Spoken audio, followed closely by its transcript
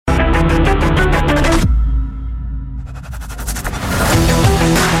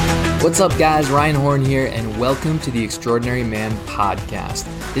What's up, guys? Ryan Horn here, and welcome to the Extraordinary Man Podcast.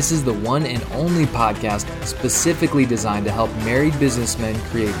 This is the one and only podcast specifically designed to help married businessmen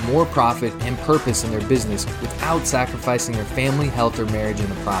create more profit and purpose in their business without sacrificing their family, health, or marriage in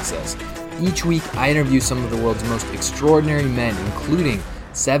the process. Each week, I interview some of the world's most extraordinary men, including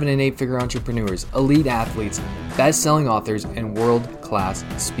 7- and 8-figure entrepreneurs, elite athletes, best-selling authors, and world-class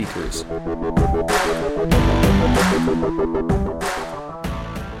speakers.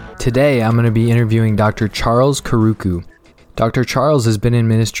 Today, I'm going to be interviewing Dr. Charles Karuku. Dr. Charles has been in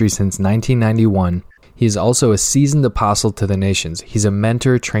ministry since 1991. He is also a seasoned apostle to the nations. He's a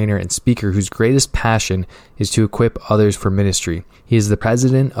mentor, trainer, and speaker whose greatest passion is to equip others for ministry. He is the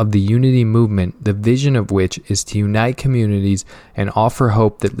president of the Unity Movement, the vision of which is to unite communities and offer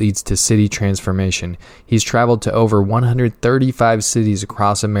hope that leads to city transformation. He's traveled to over 135 cities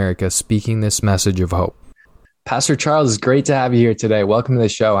across America speaking this message of hope. Pastor Charles, it's great to have you here today. Welcome to the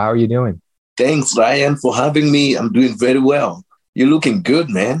show. How are you doing? Thanks, Ryan, for having me. I'm doing very well. You're looking good,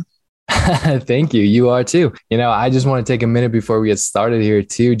 man. Thank you. You are too. I just want to take a minute before we get started here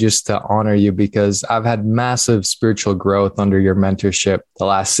too, just to honor you, because I've had massive spiritual growth under your mentorship the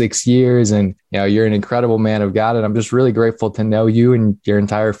last 6 years. And, you're an incredible man of God. And I'm just really grateful to know you and your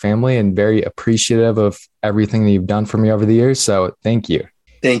entire family, and very appreciative of everything that you've done for me over the years. So thank you.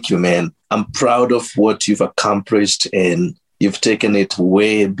 Thank you, man. I'm proud of what you've accomplished, and you've taken it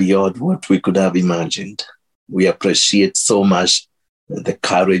way beyond what we could have imagined. We appreciate so much the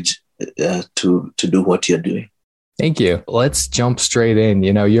courage to do what you're doing. Thank you. Let's jump straight in.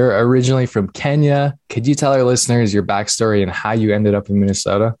 You're originally from Kenya. Could you tell our listeners your backstory and how you ended up in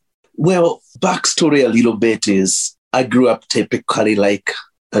Minnesota? Well, backstory a little bit is I grew up typically like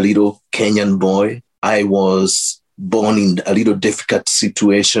a little Kenyan boy. I was born in a little difficult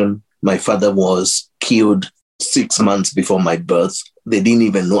situation. My father was killed 6 months before my birth. They didn't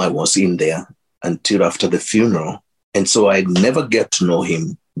even know I was in there until after the funeral. And so I never get to know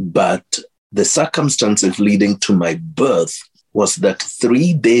him. But the circumstances leading to my birth was that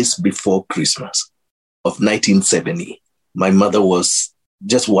 3 days before Christmas of 1970, my mother was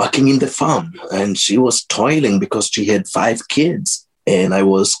just working in the farm, and she was toiling because she had 5 kids. And I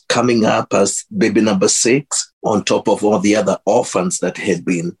was coming up as baby number 6 on top of all the other orphans that had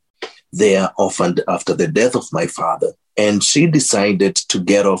been there orphaned after the death of my father. And she decided to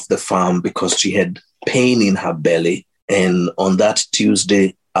get off the farm because she had pain in her belly. And on that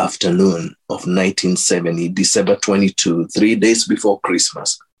Tuesday afternoon of 1970, December 22, 3 days before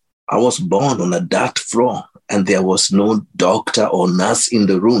Christmas, I was born on a dirt floor, and there was no doctor or nurse in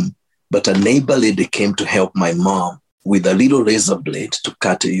the room, but a neighbor lady came to help my mom with a little razor blade to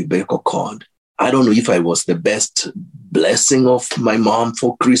cut a umbilical cord. I don't know if I was the best blessing of my mom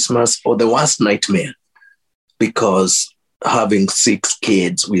for Christmas or the worst nightmare, because having 6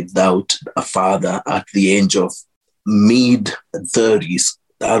 kids without a father at the age of mid-30s,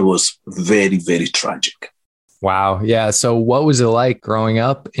 that was very, very tragic. Wow. Yeah. So what was it like growing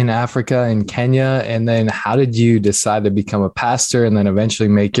up in Africa, in Kenya? And then how did you decide to become a pastor and then eventually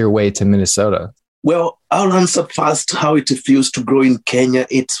make your way to Minnesota? Well, I'll answer first how it feels to grow in Kenya.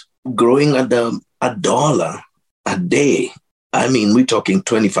 It's growing at $1 a day. I mean, we're talking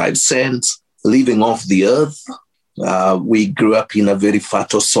 25 cents, living off the earth. We grew up in a very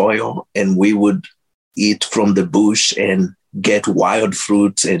fertile soil, and we would eat from the bush and get wild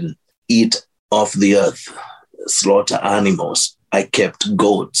fruits and eat off the earth, slaughter animals. I kept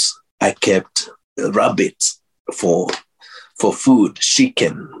goats. I kept rabbits for food,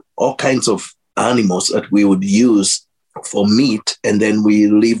 chicken, all kinds of animals that we would use for meat, and then we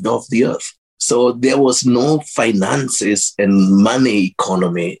lived off the earth. So there was no finances and money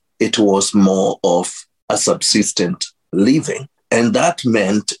economy. It was more of a subsistent living. And that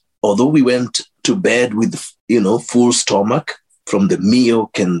meant, although we went to bed with, full stomach from the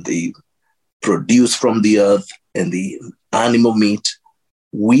milk and the produce from the earth and the animal meat,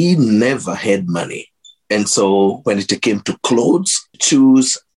 we never had money. And so when it came to clothes,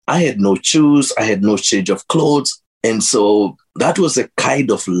 shoes, I had no shoes, I had no change of clothes. And so that was a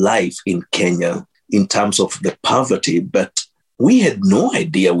kind of life in Kenya in terms of the poverty, but we had no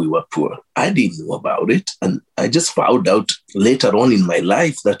idea we were poor. I didn't know about it. And I just found out later on in my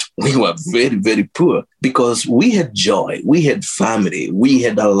life that we were very, very poor because we had joy, we had family, we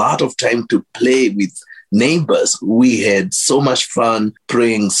had a lot of time to play with neighbors. We had so much fun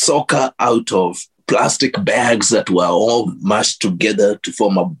playing soccer out of plastic bags that were all mashed together to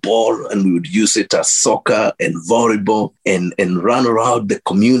form a ball, and we would use it as soccer and volleyball and run around the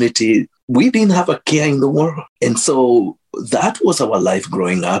community. We didn't have a care in the world. And so that was our life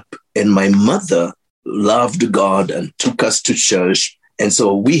growing up. And my mother loved God and took us to church And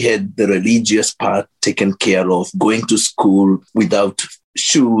so we had the religious part taken care of, going to school without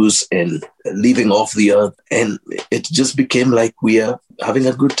shoes and living off the earth. And it just became like we are having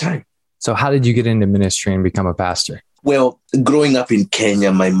a good time. So how did you get into ministry and become a pastor? Well, growing up in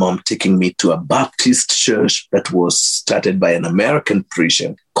Kenya, my mom taking me to a Baptist church that was started by an American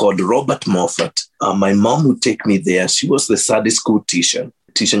preacher called Robert Moffat. My mom would take me there. She was the Sunday school teacher,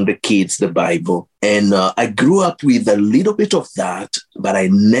 teaching the kids the Bible. And I grew up with a little bit of that, but I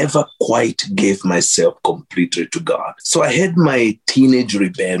never quite gave myself completely to God. So I had my teenage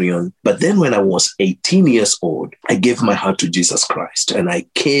rebellion. But then when I was 18 years old, I gave my heart to Jesus Christ. And I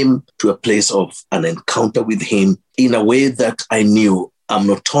came to a place of an encounter with him in a way that I knew I'm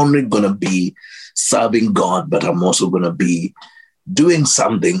not only going to be serving God, but I'm also going to be doing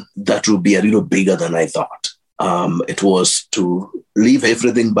something that will be a little bigger than I thought. It was to leave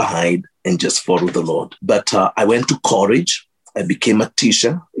everything behind and just follow the Lord. But I went to college. I became a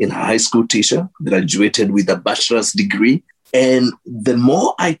teacher, a high school teacher, graduated with a bachelor's degree. And the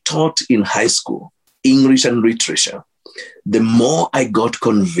more I taught in high school, English and literature, the more I got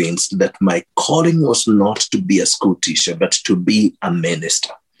convinced that my calling was not to be a school teacher, but to be a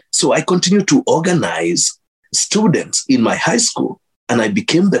minister. So I continued to organize students in my high school, and I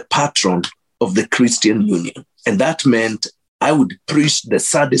became the patron of the Christian Union. And that meant I would preach the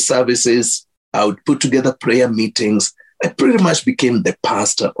Sunday services. I would put together prayer meetings. I pretty much became the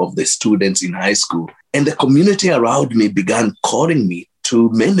pastor of the students in high school. And the community around me began calling me to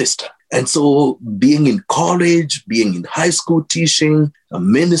minister. And so being in college, being in high school teaching,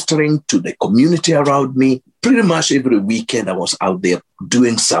 ministering to the community around me, pretty much every weekend I was out there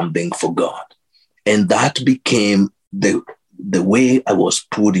doing something for God. And that became the way I was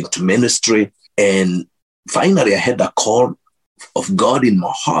put into ministry. And finally, I had a call of God in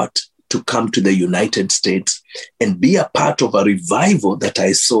my heart to come to the United States and be a part of a revival that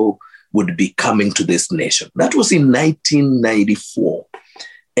I saw would be coming to this nation. That was in 1994.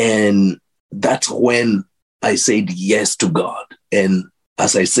 And that's when I said yes to God. And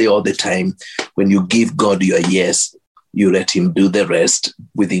as I say all the time, when you give God your yes, you let him do the rest.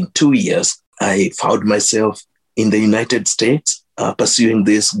 Within 2 years, I found myself in the United States pursuing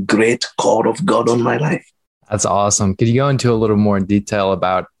this great call of God on my life. That's awesome. Could you go into a little more detail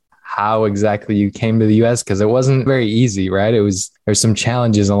about how exactly you came to the U.S.? Because it wasn't very easy, right? There's some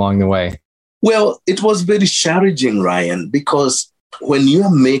challenges along the way. Well, it was very challenging, Ryan, because when you're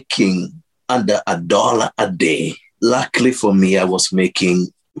making under $1 a day, luckily for me, I was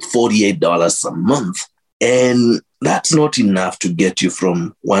making $48 a month. And that's not enough to get you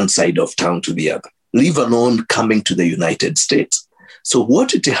from one side of town to the other, leave alone coming to the United States. So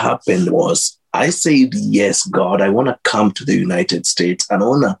what it happened was I said, yes, God, I want to come to the United States and I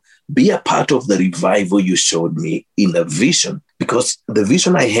want to be a part of the revival you showed me in a vision, because the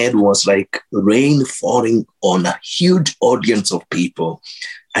vision I had was like rain falling on a huge audience of people.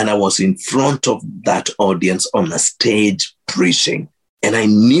 And I was in front of that audience on a stage preaching. And I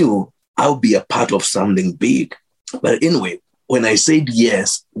knew I'll be a part of something big. But anyway, when I said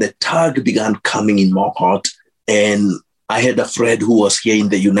yes, the tug began coming in my heart. And I had a friend who was here in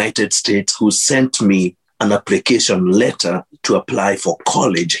the United States who sent me an application letter to apply for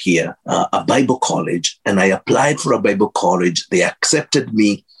college here, a Bible college. And I applied for a Bible college. They accepted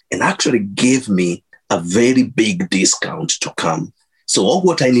me and actually gave me a very big discount to come. So all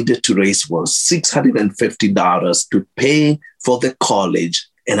what I needed to raise was $650 to pay for the college.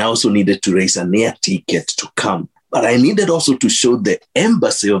 And I also needed to raise an air ticket to come. But I needed also to show the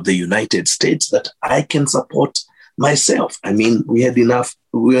embassy of the United States that I can support myself. I mean, we had enough.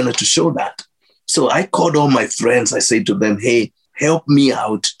 We wanted to show that. So I called all my friends. I said to them, hey, help me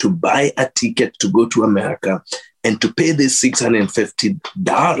out to buy a ticket to go to America and to pay this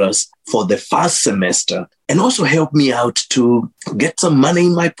 $650 for the first semester, and also help me out to get some money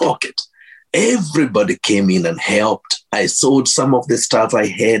in my pocket. Everybody came in and helped. I sold some of the stuff I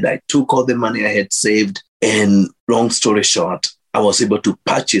had. I took all the money I had saved. And long story short, I was able to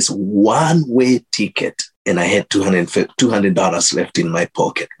purchase one-way ticket. And I had $200 left in my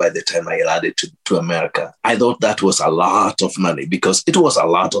pocket by the time I landed to America. I thought that was a lot of money because it was a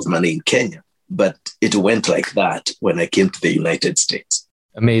lot of money in Kenya. But it went like that when I came to the United States.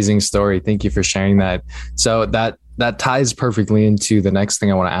 Amazing story. Thank you for sharing that. So that ties perfectly into the next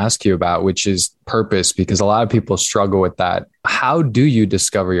thing I want to ask you about, which is purpose, because a lot of people struggle with that. How do you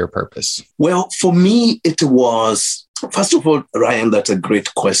discover your purpose? Well, for me, it was, first of all, Ryan, that's a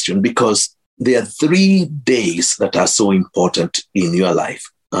great question, because there are 3 days that are so important in your life.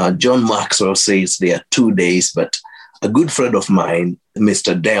 John Maxwell says there are 2 days, but a good friend of mine,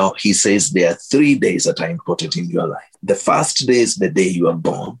 Mr. Dale, he says there are 3 days that are important in your life. The first day is the day you are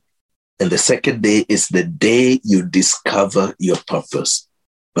born. And the second day is the day you discover your purpose.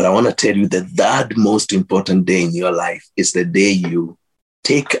 But I want to tell you that most important day in your life is the day you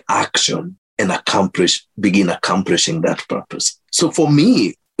take action and begin accomplishing that purpose. So for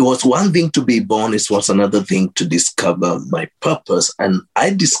me, it was one thing to be born. It was another thing to discover my purpose. And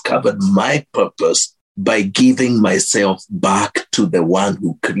I discovered my purpose by giving myself back to the one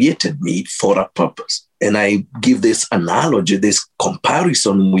who created me for a purpose. And I give this analogy, this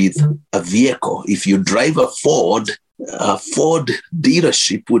comparison with a vehicle. If you drive a Ford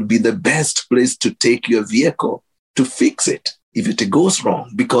dealership would be the best place to take your vehicle to fix it if it goes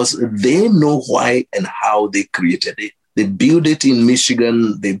wrong, because they know why and how they created it. They built it in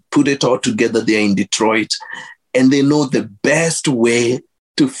Michigan. They put it all together there in Detroit, and they know the best way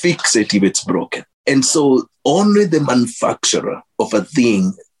to fix it if it's broken. And so only the manufacturer of a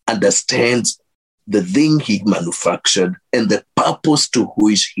thing understands the thing he manufactured and the purpose to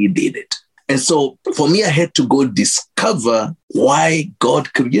which he did it. And so for me, I had to go discover why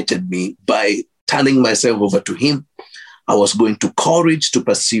God created me by turning myself over to him. I was going to college to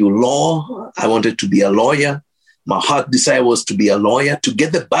pursue law. I wanted to be a lawyer. My heart desire was to be a lawyer, to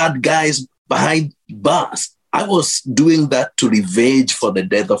get the bad guys behind bars. I was doing that to revenge for the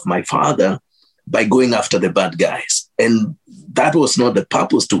death of my father by going after the bad guys. And that was not the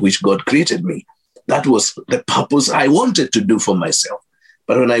purpose to which God created me. That was the purpose I wanted to do for myself.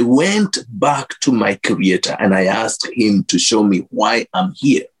 But when I went back to my Creator and I asked him to show me why I'm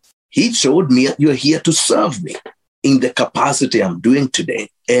here, he showed me, you're here to serve me in the capacity I'm doing today.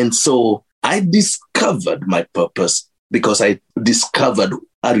 And so I discovered my purpose because I discovered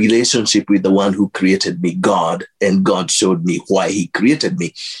a relationship with the one who created me, God, and God showed me why he created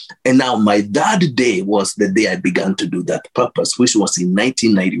me. And now that day was the day I began to do that purpose, which was in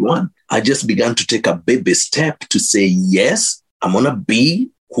 1991. I just began to take a baby step to say, yes, I'm going to be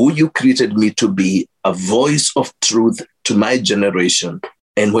who you created me to be, a voice of truth to my generation.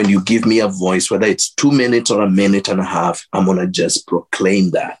 And when you give me a voice, whether it's 2 minutes or a minute and a half, I'm going to just proclaim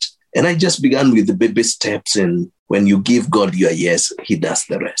that. And I just began with the baby steps. And when you give God your yes, he does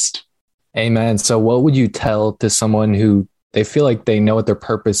the rest. Amen. So what would you tell to someone who they feel like they know what their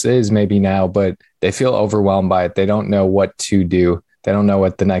purpose is maybe now, but they feel overwhelmed by it? They don't know what to do. They don't know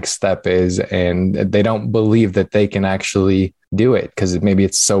what the next step is. And they don't believe that they can actually do it because maybe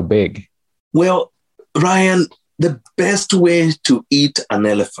it's so big. Well, Ryan, the best way to eat an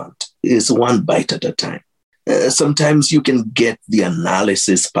elephant is one bite at a time. Sometimes you can get the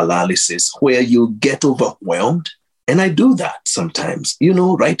analysis paralysis where you get overwhelmed. And I do that sometimes,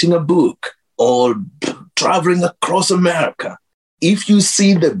 writing a book or traveling across America. If you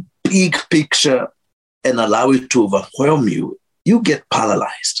see the big picture and allow it to overwhelm you, you get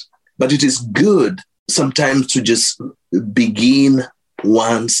paralyzed. But it is good sometimes to just begin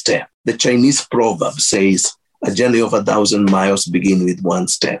one step. The Chinese proverb says, a journey of 1,000 miles begin with one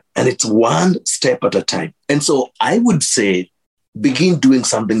step. And it's one step at a time. And so I would say, begin doing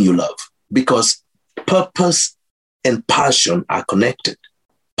something you love, because purpose and passion are connected.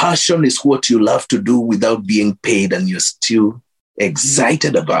 Passion is what you love to do without being paid, and you're still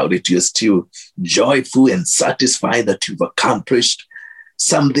excited about it. You're still joyful and satisfied that you've accomplished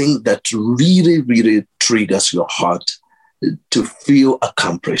something that really, really triggers your heart to feel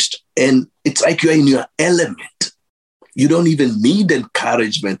accomplished. And it's like you're in your element. You don't even need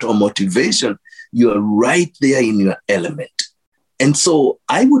encouragement or motivation. You're right there in your element. And so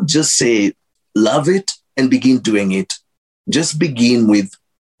I would just say, love it and begin doing it. Just begin with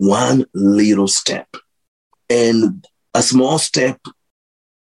one little step. And a small step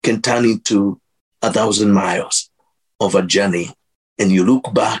can turn into 1,000 miles of a journey. And you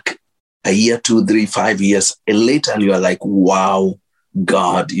look back a year, 2, 3, 5 years, and later you are like, wow,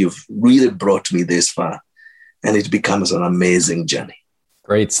 God, you've really brought me this far. And it becomes an amazing journey.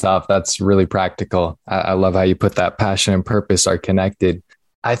 Great stuff. That's really practical. I love how you put that passion and purpose are connected.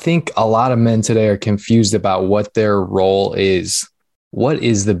 I think a lot of men today are confused about what their role is. What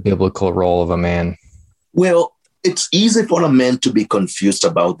is the biblical role of a man? Well, it's easy for a man to be confused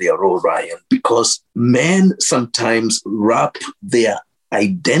about their role, Ryan, because men sometimes wrap their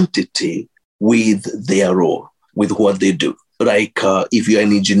identity with their role, with what they do. Like if you're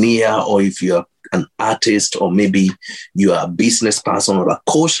an engineer, or if you're an artist, or maybe you are a business person or a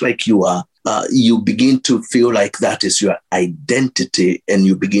coach like you are, you begin to feel like that is your identity, and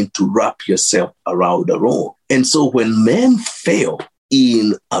you begin to wrap yourself around a role. And so when men fail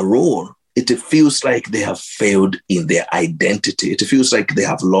in a role, it feels like they have failed in their identity. It feels like they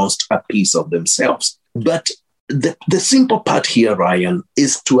have lost a piece of themselves. But the simple part here, Ryan,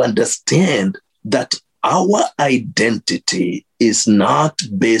 is to understand that our identity is not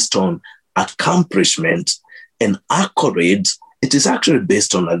based on accomplishment and accolades. It is actually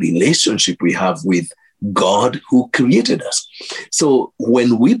based on a relationship we have with God who created us. So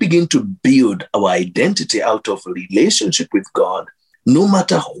when we begin to build our identity out of a relationship with God, no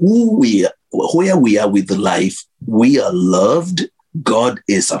matter who we are, where we are with life, we are loved. God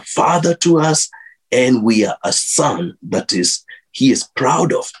is a father to us, and we are a son that he is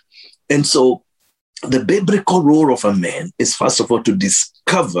proud of. And so the biblical role of a man is, first of all, to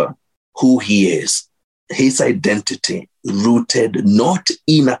discover who he is, his identity, rooted not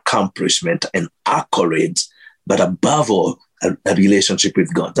in accomplishment and accolades, but above all, a relationship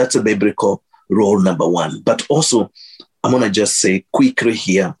with God. That's a biblical role, number one. But also, I'm going to just say quickly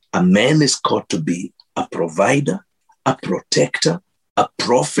here, a man is called to be a provider, a protector, a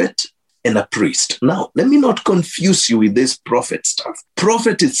prophet, and a priest. Now, let me not confuse you with this prophet stuff.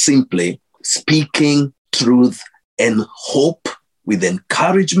 Prophet is simply speaking truth and hope with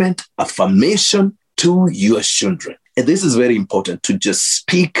encouragement, affirmation to your children. And this is very important, to just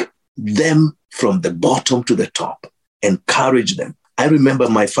speak them from the bottom to the top, encourage them. I remember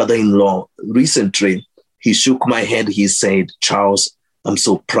my father-in-law recently, he shook my hand. He said, "Charles, I'm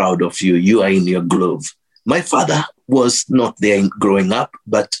so proud of you. You are in your glove." My father was not there growing up,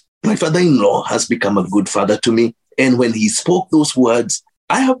 but my father-in-law has become a good father to me. And when he spoke those words,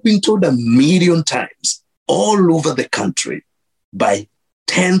 I have been told a million times all over the country by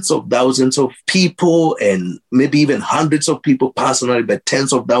tens of thousands of people, and maybe even hundreds of people personally, but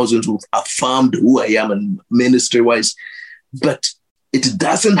tens of thousands who've affirmed who I am and ministry-wise. But it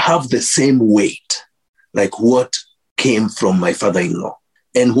doesn't have the same weight like what came from my father-in-law.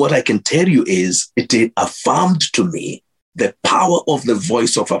 And what I can tell you is it affirmed to me the power of the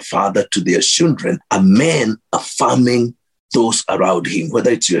voice of a father to their children, a man affirming those around him,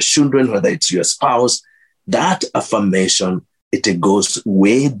 whether it's your children, whether it's your spouse. That affirmation, it goes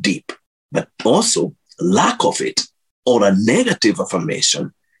way deep. But also, lack of it or a negative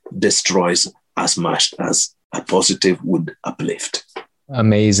affirmation destroys as much as a positive would uplift.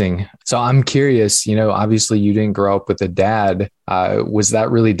 Amazing. So I'm curious, obviously you didn't grow up with a dad. Was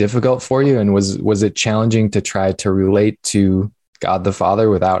that really difficult for you? And was it challenging to try to relate to God the Father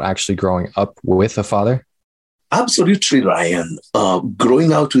without actually growing up with a father? Absolutely, Ryan.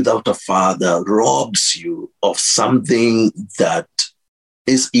 Growing out without a father robs you of something that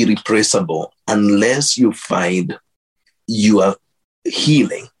is irreplaceable unless you find your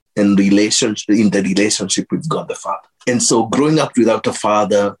healing in the relationship with God the Father. And so growing up without a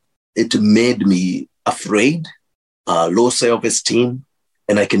father, it made me afraid, low self-esteem.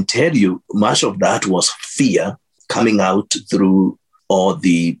 And I can tell you, much of that was fear coming out through all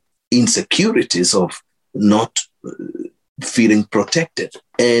the insecurities of not feeling protected.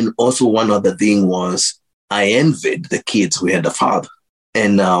 And also one other thing was I envied the kids who had a father.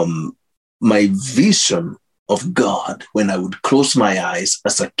 And my vision of God, when I would close my eyes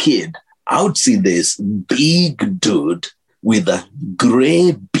as a kid, I would see this big dude with a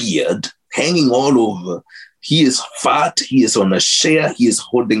gray beard hanging all over. He is fat. He is on a chair. He is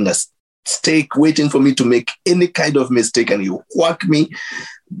holding a stick, waiting for me to make any kind of mistake, and he whack me.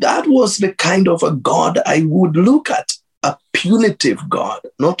 That was the kind of a God I would look at, a punitive God,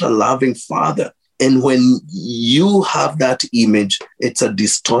 not a loving father. And when you have that image, it's a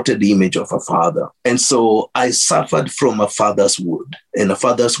distorted image of a father. And so I suffered from a father's wound. And a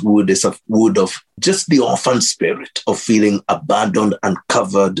father's wound is a wound of just the orphan spirit of feeling abandoned,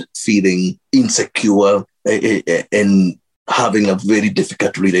 uncovered, feeling insecure, and having a very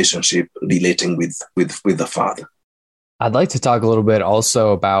difficult relationship relating with the father. I'd like to talk a little bit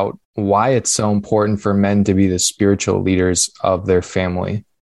also about why it's so important for men to be the spiritual leaders of their family.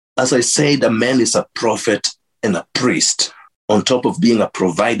 As I said, a man is a prophet and a priest, on top of being a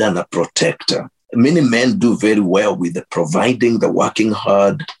provider and a protector. Many men do very well with the providing, the working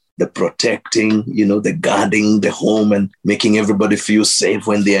hard, the protecting, the guarding the home and making everybody feel safe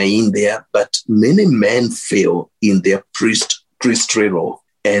when they are in there. But many men fail in their priestly role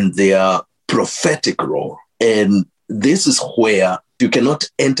and their prophetic role. And this is where you cannot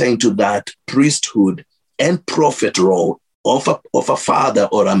enter into that priesthood and prophet role of a father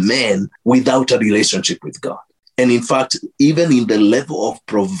or a man without a relationship with God. And in fact, even in the level of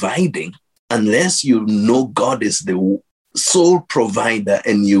providing, unless you know God is the sole provider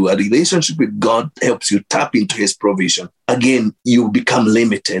and a relationship with God helps you tap into his provision, again, you become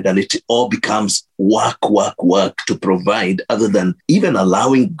limited and it all becomes work to provide, other than even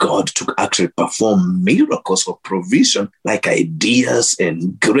allowing God to actually perform miracles of provision like ideas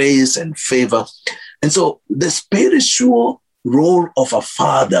and grace and favor. And so the spiritual role of a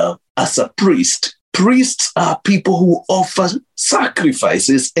father as a priest Priests are people who offer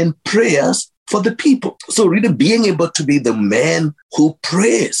sacrifices and prayers for the people. So really being able to be the man who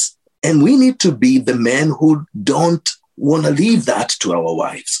prays. And we need to be the men who don't want to leave that to our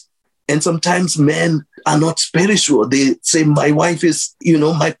wives. And sometimes men are not spiritual. They say, my wife is,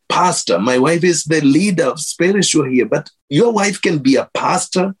 my pastor. My wife is the leader of spiritual here. But your wife can be a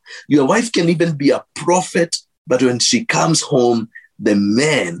pastor. Your wife can even be a prophet. But when she comes home, the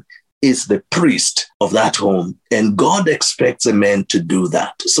man is the priest of that home. And God expects a man to do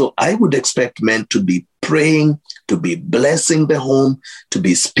that. So I would expect men to be praying, to be blessing the home, to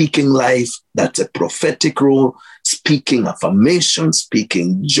be speaking life. That's a prophetic role, speaking affirmation,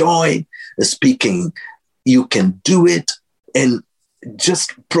 speaking joy, speaking you can do it, and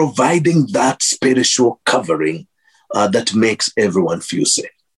just providing that spiritual covering that makes everyone feel safe.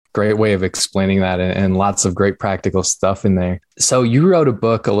 Great way of explaining that, and lots of great practical stuff in there. So you wrote a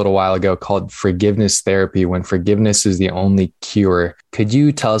book a little while ago called Forgiveness Therapy, When Forgiveness is the Only Cure. Could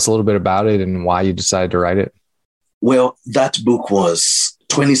you tell us a little bit about it and why you decided to write it? Well, that book was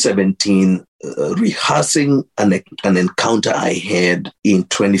 2017, rehearsing an encounter I had in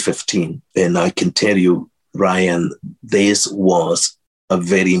 2015. And I can tell you, Ryan, this was a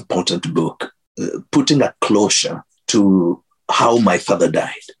very important book, putting a closure to how my father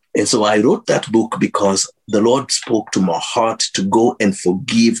died. And so I wrote that book because the Lord spoke to my heart to go and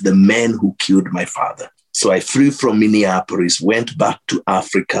forgive the men who killed my father. So I flew from Minneapolis, went back to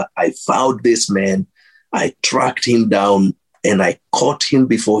Africa. I found this man. I tracked him down and I caught him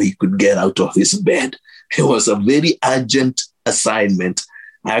before he could get out of his bed. It was a very urgent assignment.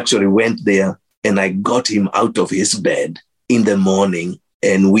 I actually went there and I got him out of his bed in the morning.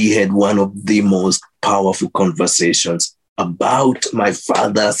 And we had one of the most powerful conversations about my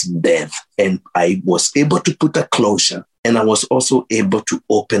father's death. And I was able to put a closure. And I was also able to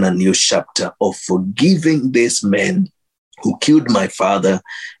open a new chapter of forgiving this man who killed my father.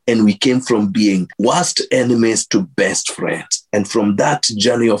 And we came from being worst enemies to best friends. And from that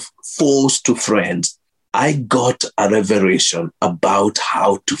journey of foes to friends, I got a revelation about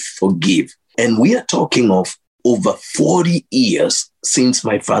how to forgive. And we are talking of over 40 years since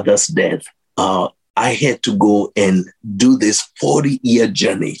my father's death. I had to go and do this 40-year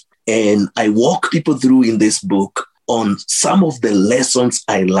journey. And I walk people through in this book on some of the lessons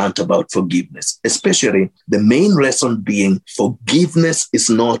I learned about forgiveness, especially the main lesson being forgiveness is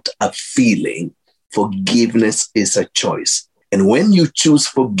not a feeling. Forgiveness is a choice. And when you choose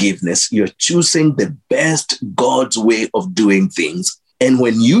forgiveness, you're choosing the best God's way of doing things. And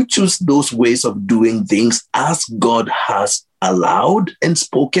when you choose those ways of doing things as God has allowed and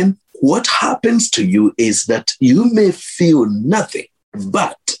spoken, what happens to you is that you may feel nothing,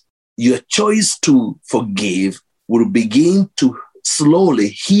 but your choice to forgive will begin to slowly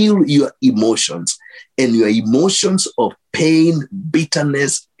heal your emotions, and your emotions of pain,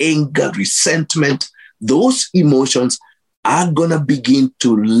 bitterness, anger, resentment, those emotions are going to begin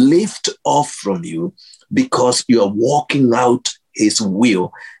to lift off from you because you are walking out his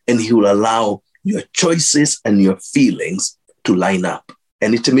will, and he will allow your choices and your feelings to line up.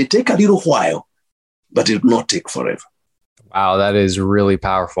 And it may take a little while, but it will not take forever. Wow, that is really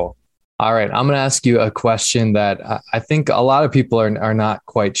powerful. All right, I'm going to ask you a question that I think a lot of people are not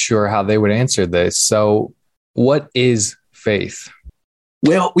quite sure how they would answer this. So what is faith?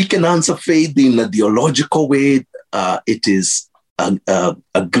 Well, we can answer faith in a theological way. It is a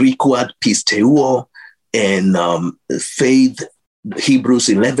Greek word, pisteuo, and faith, Hebrews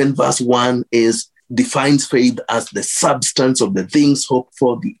 11 verse 1 defines faith as the substance of the things hoped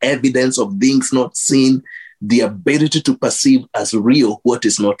for, the evidence of things not seen, the ability to perceive as real what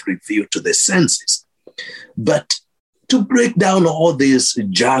is not revealed to the senses. But to break down all this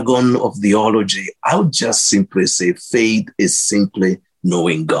jargon of theology, I would just simply say faith is simply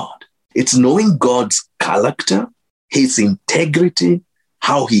knowing God. It's knowing God's character, his integrity,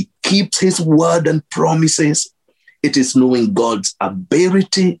 how he keeps his word and promises. It is knowing God's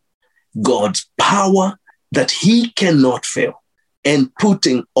ability, God's power, that he cannot fail, and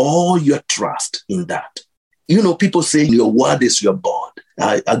putting all your trust in that. You know, people say your word is your bond,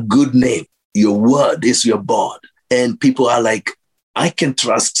 a good name. Your word is your bond. And people are like, I can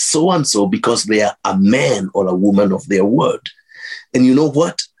trust so-and-so because they are a man or a woman of their word. And you know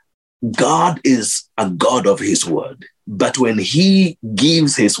what? God is a God of his word. But when he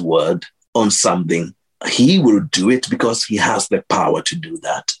gives his word on something, he will do it because he has the power to do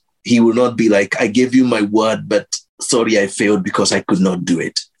that. He will not be like, I gave you my word, but sorry, I failed because I could not do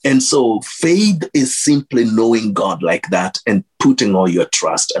it. And so faith is simply knowing God like that and putting all your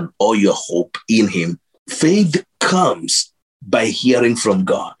trust and all your hope in him. Faith comes by hearing from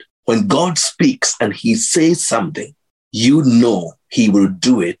God. When God speaks and he says something, you know he will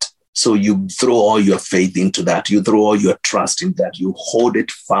do it. So you throw all your faith into that. You throw all your trust in that. You hold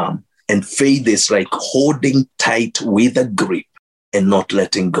it firm. And faith is like holding tight with a grip and not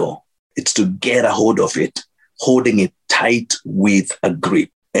letting go. It's to get a hold of it, holding it tight with a grip.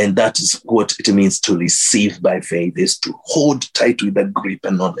 And that is what it means to receive by faith, is to hold tight with a grip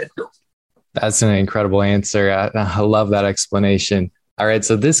and not let go. That's an incredible answer. I love that explanation. All right,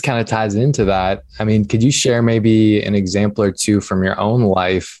 so this kind of ties into that. I mean, could you share maybe an example or two from your own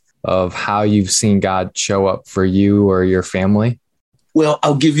life of how you've seen God show up for you or your family? Well,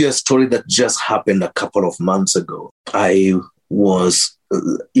 I'll give you a story that just happened a couple of months ago. I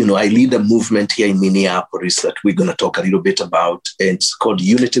lead a movement here in Minneapolis that we're going to talk a little bit about. It's called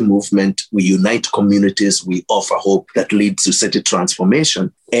Unity Movement. We unite communities. We offer hope that leads to city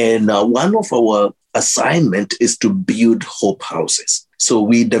transformation. And one of our assignment is to build hope houses. So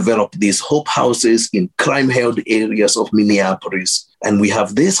we develop these hope houses in crime-held areas of Minneapolis. And we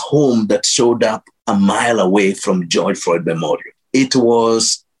have this home that showed up a mile away from George Floyd Memorial. It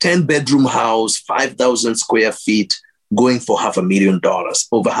was 10-bedroom house, 5,000 square feet, going for $500,000,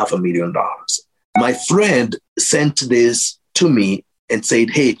 over $500,000. My friend sent this to me and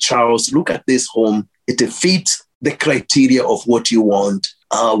said, hey, Charles, look at this home. It fits the criteria of what you want.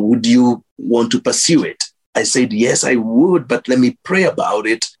 Would you want to pursue it? I said, yes, I would, but let me pray about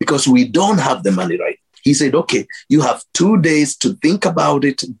it because we don't have the money right. He said, okay, you have 2 days to think about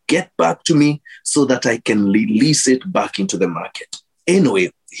it, get back to me so that I can release it back into the market.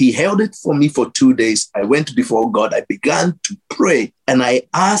 Anyway, he held it for me for 2 days. I went before God. I began to pray and I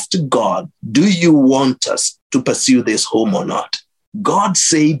asked God, do you want us to pursue this home or not? God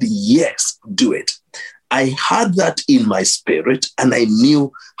said, yes, do it. I had that in my spirit and I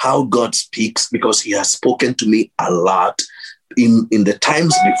knew how God speaks because he has spoken to me a lot in the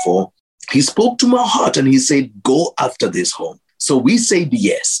times before. He spoke to my heart and he said, go after this home. So we said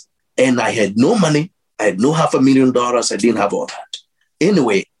yes. And I had no money. I had no $500,000. I didn't have all that.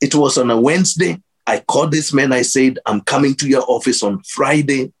 Anyway, it was on a Wednesday. I called this man. I said, I'm coming to your office on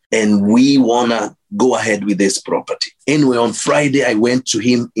Friday and we want to go ahead with this property. Anyway, on Friday, I went to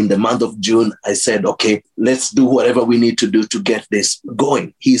him in the month of June. I said, okay, let's do whatever we need to do to get this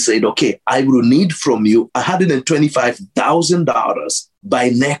going. He said, okay, I will need from you $125,000 by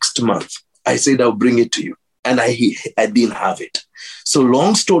next month. I said, I'll bring it to you. And I didn't have it. So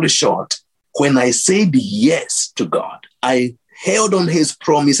long story short, when I said yes to God, I held on his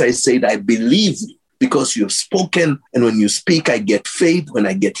promise. I said, I believe you because you've spoken. And when you speak, I get faith. When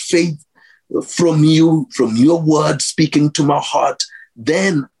I get faith from you, from your word speaking to my heart,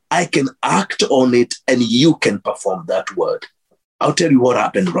 then I can act on it and you can perform that word. I'll tell you what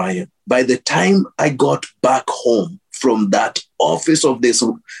happened, Ryan. By the time I got back home from that office of this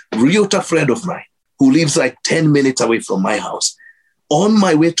realtor friend of mine who lives like 10 minutes away from my house, on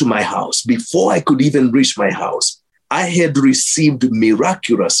my way to my house, before I could even reach my house, I had received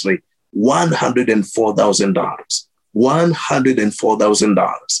miraculously $104,000.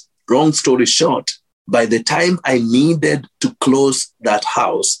 $104,000. Long story short, by the time I needed to close that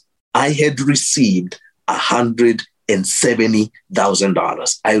house, I had received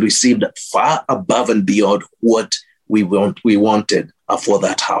 $170,000. I received far above and beyond what we wanted for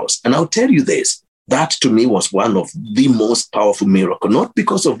that house. And I'll tell you this, that to me was one of the most powerful miracles, not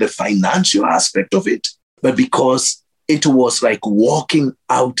because of the financial aspect of it, but because it was like walking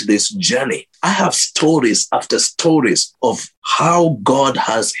out this journey. I have stories after stories of how God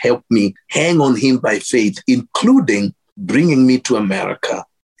has helped me hang on him by faith, including bringing me to America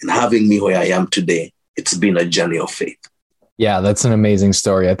and having me where I am today. It's been a journey of faith. Yeah, that's an amazing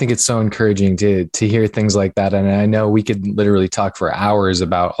story. I think it's so encouraging to hear things like that. And I know we could literally talk for hours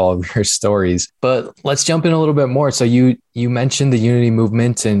about all of your stories, but let's jump in a little bit more. So you mentioned the Unity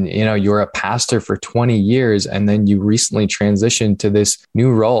Movement and, you're a pastor for 20 years, and then you recently transitioned to this new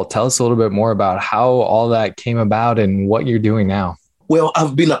role. Tell us a little bit more about how all that came about and what you're doing now. Well,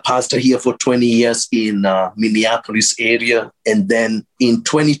 I've been a pastor here for 20 years in Minneapolis area. And then in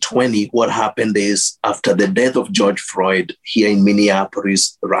 2020, what happened is after the death of George Floyd here in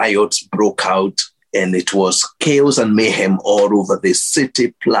Minneapolis, riots broke out and it was chaos and mayhem all over the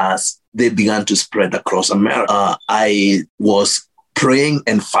city. Plus, they began to spread across America. I was praying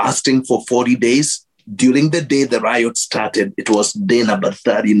and fasting for 40 days. During the day the riot started, it was day number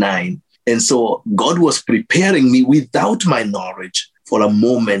 39. And so God was preparing me without my knowledge for a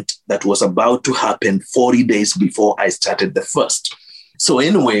moment that was about to happen 40 days before I started the first. So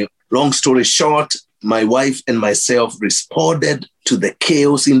anyway, long story short, my wife and myself responded to the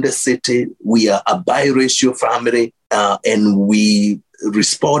chaos in the city. We are a biracial family. and we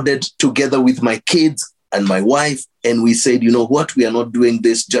responded together with my kids and my wife. And we said, you know what? We are not doing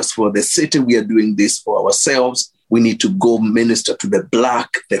this just for the city. We are doing this for ourselves. We need to go minister to the black,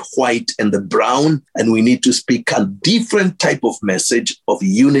 the white, and the brown. And we need to speak a different type of message of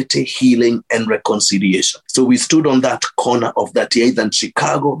unity, healing, and reconciliation. So we stood on that corner of 38th and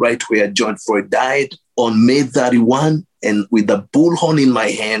Chicago, right where George Floyd died, on May 31. And with the bullhorn in my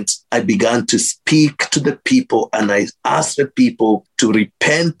hands, I began to speak to the people. And I asked the people to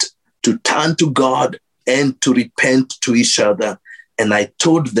repent, to turn to God, and to repent to each other. And I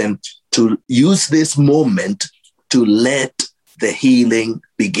told them to use this moment to let the healing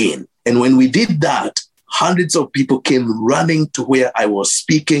begin. And when we did that, hundreds of people came running to where I was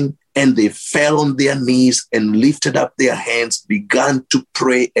speaking, and they fell on their knees and lifted up their hands, began to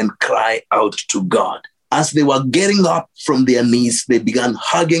pray and cry out to God. As they were getting up from their knees, they began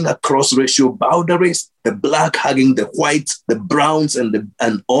hugging across racial boundaries, the black hugging the whites, the browns,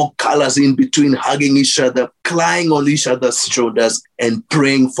 and all colors in between hugging each other, crying on each other's shoulders, and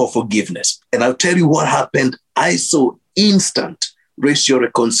praying for forgiveness. And I'll tell you what happened. I saw instant racial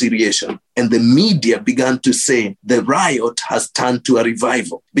reconciliation. And the media began to say the riot has turned to a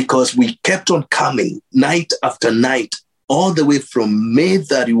revival, because we kept on coming night after night, all the way from May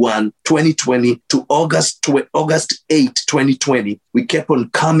 31, 2020 to August 8, 2020. We kept on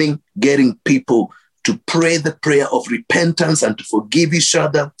coming, getting people to pray the prayer of repentance and to forgive each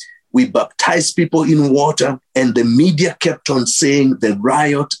other. We baptized people in water, and the media kept on saying the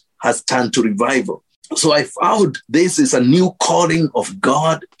riot has turned to revival. So I found this is a new calling of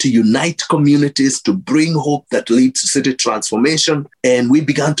God to unite communities, to bring hope that leads to city transformation. And we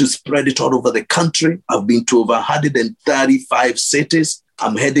began to spread it all over the country. I've been to over 135 cities.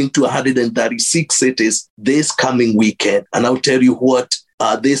 I'm heading to 136 cities this coming weekend. And I'll tell you what,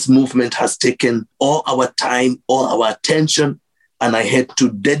 this movement has taken all our time, all our attention. And I had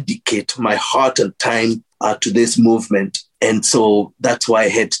to dedicate my heart and time to this movement. And so that's why I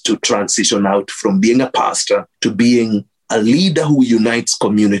had to transition out from being a pastor to being a leader who unites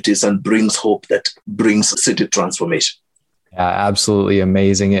communities and brings hope that brings city transformation. Yeah, absolutely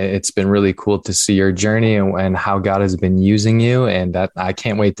amazing. It's been really cool to see your journey and how God has been using you. And that I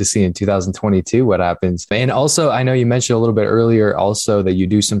can't wait to see in 2022 what happens. And also, I know you mentioned a little bit earlier also that you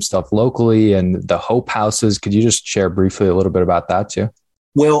do some stuff locally and the Hope Houses. Could you just share briefly a little bit about that too?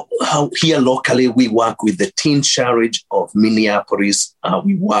 Well, here locally, we work with the Teen Challenge of Minneapolis.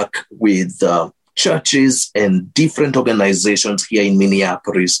 We work with churches and different organizations here in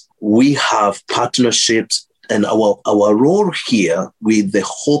Minneapolis. We have partnerships, and our role here with the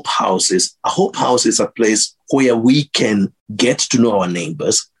Hope Houses. A Hope House is a place where we can get to know our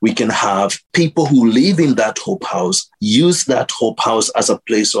neighbors. We can have people who live in that Hope House use that Hope House as a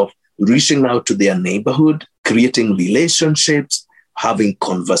place of reaching out to their neighborhood, creating relationships, having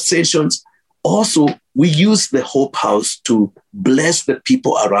conversations. Also, we use the Hope House to bless the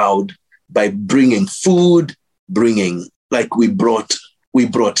people around by bringing food, like we brought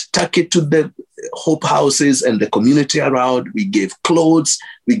turkey to the Hope Houses and the community around. We gave clothes,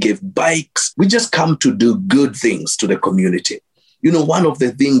 we gave bikes. We just come to do good things to the community. You know, one of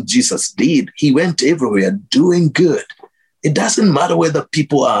the things Jesus did, he went everywhere doing good. It doesn't matter whether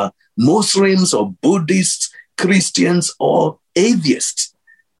people are Muslims or Buddhists, Christians or atheists.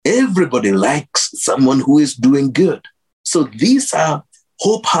 Everybody likes someone who is doing good. So these are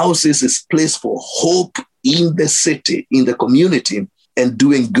Hope Houses, is a place for hope in the city, in the community, and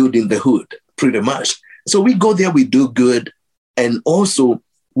doing good in the hood, pretty much. So we go there, we do good. And also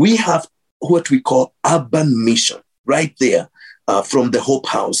we have what we call urban mission right there from the Hope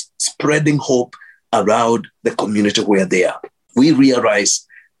House, spreading hope around the community where they are. We realize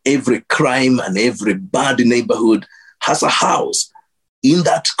every crime and every bad neighborhood has a house in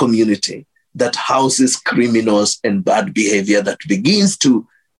that community that houses criminals and bad behavior that begins to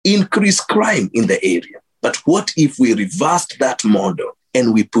increase crime in the area. But what if we reversed that model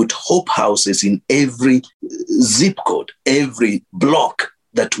and we put Hope Houses in every zip code, every block,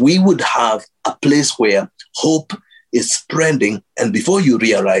 that we would have a place where hope is spreading, and before you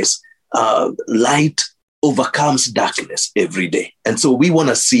realize, light overcomes darkness every day. And so we want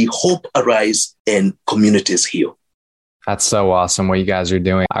to see hope arise and communities heal. That's so awesome what you guys are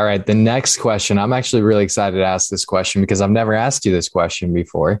doing. All right, the next question. I'm actually really excited to ask this question because I've never asked you this question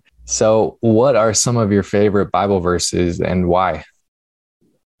before. So what are some of your favorite Bible verses and why?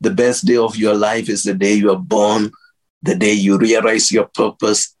 The best day of your life is the day you are born, the day you realize your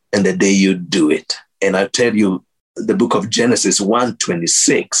purpose, and the day you do it. And I'll tell you, the book of Genesis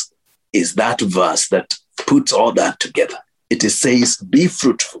 1:26 is that verse that puts all that together. It says, be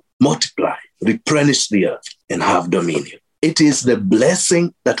fruitful, multiply, replenish the earth, and have dominion. It is the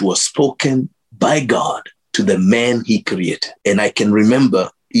blessing that was spoken by God to the man he created. And I can remember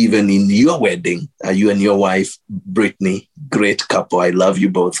even in your wedding, you and your wife, Brittany, great couple. I love you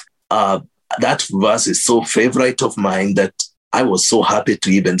both. That verse is so favorite of mine that I was so happy to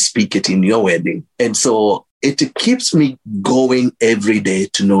even speak it in your wedding. And so it keeps me going every day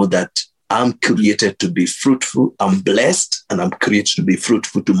to know that I'm created to be fruitful. I'm blessed, and I'm created to be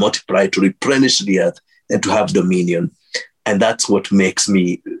fruitful, to multiply, to replenish the earth, and to have dominion. And that's what makes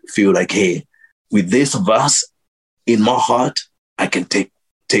me feel like, hey, with this verse in my heart, I can take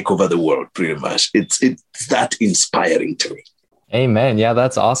over the world pretty much. It's that inspiring to me. Amen. Yeah,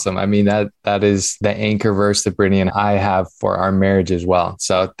 that's awesome. I mean, that is the anchor verse that Brittany and I have for our marriage as well.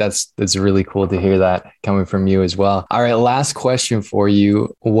 So that's really cool to hear that coming from you as well. All right, last question for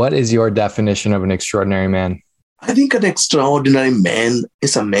you. What is your definition of an extraordinary man? I think an extraordinary man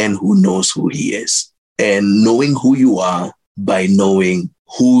is a man who knows who he is, and knowing who you are by knowing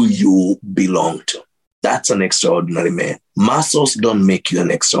who you belong to. That's an extraordinary man. Muscles don't make you an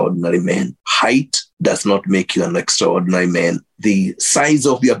extraordinary man. Height does not make you an extraordinary man. The size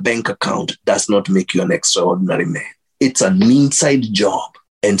of your bank account does not make you an extraordinary man. It's an inside job.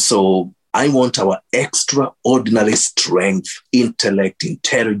 And so I want our extraordinary strength, intellect,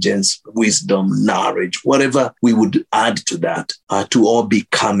 intelligence, wisdom, knowledge, whatever we would add to that, to all be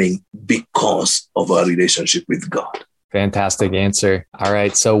coming because of our relationship with God. Fantastic answer. All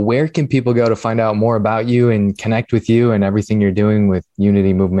right. So where can people go to find out more about you and connect with you and everything you're doing with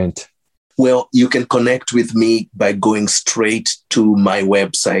Unity Movement? Well, you can connect with me by going straight to my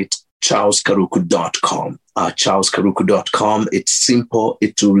website, charleskaruku.com. charleskaruku.com. It's simple.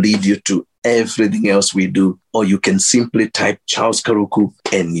 It will lead you to everything else we do. Or you can simply type Charles Karuku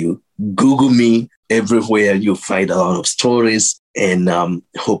and you Google me. Everywhere you find a lot of stories, and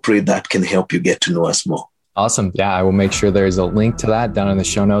hopefully that can help you get to know us more. Awesome. Yeah, I will make sure there's a link to that down in the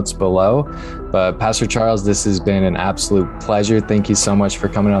show notes below. But Pastor Charles, this has been an absolute pleasure. Thank you so much for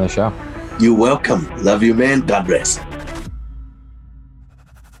coming on the show. You're welcome. Love you, man. God bless.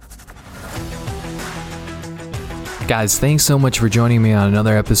 Guys, thanks so much for joining me on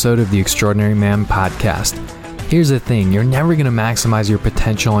another episode of the Extraordinary Man podcast. Here's the thing, you're never going to maximize your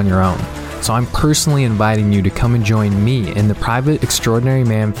potential on your own. So I'm personally inviting you to come and join me in the private Extraordinary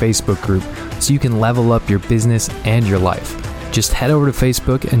Man Facebook group so you can level up your business and your life. Just head over to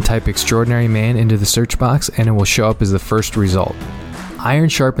Facebook and type Extraordinary Man into the search box and it will show up as the first result. Iron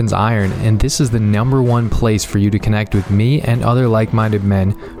sharpens iron, and this is the number one place for you to connect with me and other like-minded men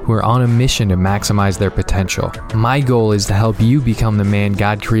who are on a mission to maximize their potential. My goal is to help you become the man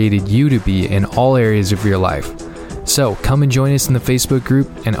God created you to be in all areas of your life. So come and join us in the Facebook group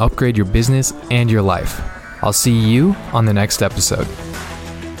and upgrade your business and your life. I'll see you on the next episode.